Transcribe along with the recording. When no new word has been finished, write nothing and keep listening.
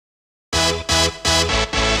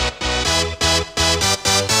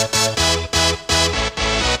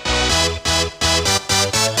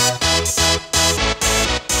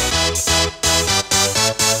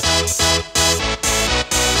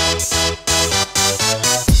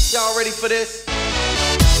ready for this?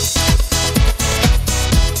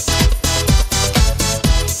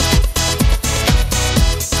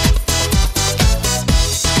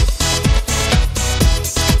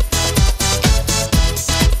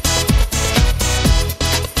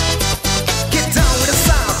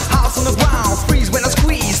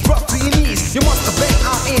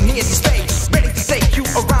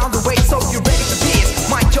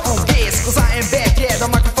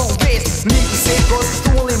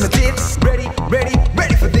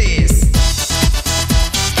 Ready for this.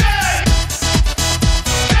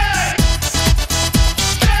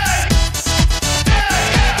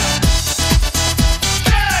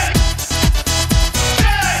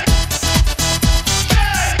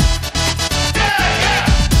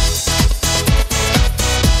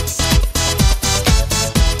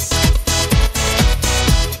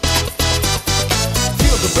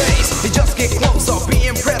 Feel the bass, you just get closer. Be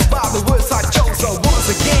impressed by the words I chose. So once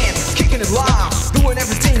again, kicking it live, doing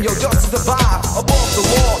everything, yo, just to survive. Above the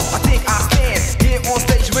wall, I think I stand here on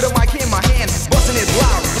stage with a mic in my hand, busting it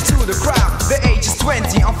loud into the crowd. The age is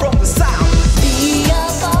 20, I'm from the south. Be a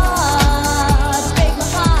boss, break my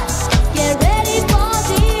heart. Get ready for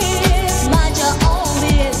this. Mind your own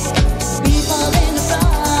biz. People in the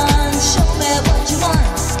front, show me what you want,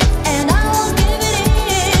 and I will give it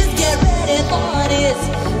is. Get ready for this.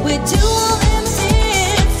 We do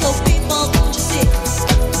limited, so people won't you sit,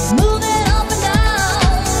 moving up and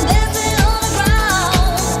down, dancing on the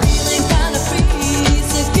ground, feeling kind of free.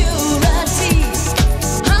 Security,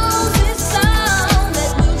 how's this sound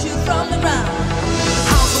that moves you from the ground?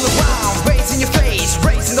 House on the ground, raising your face,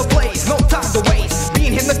 raising the place, no time to waste.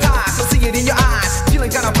 Being hypnotized, I see it in your eyes. Feeling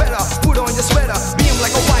kinda better, put on your sweater. Being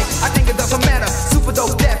like a white, I think it doesn't matter. Super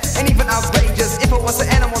dope, deaf, and even outrageous. If it was an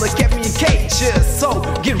animal that kept me in cages, so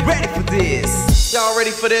get ready for this. Y'all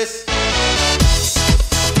ready for this?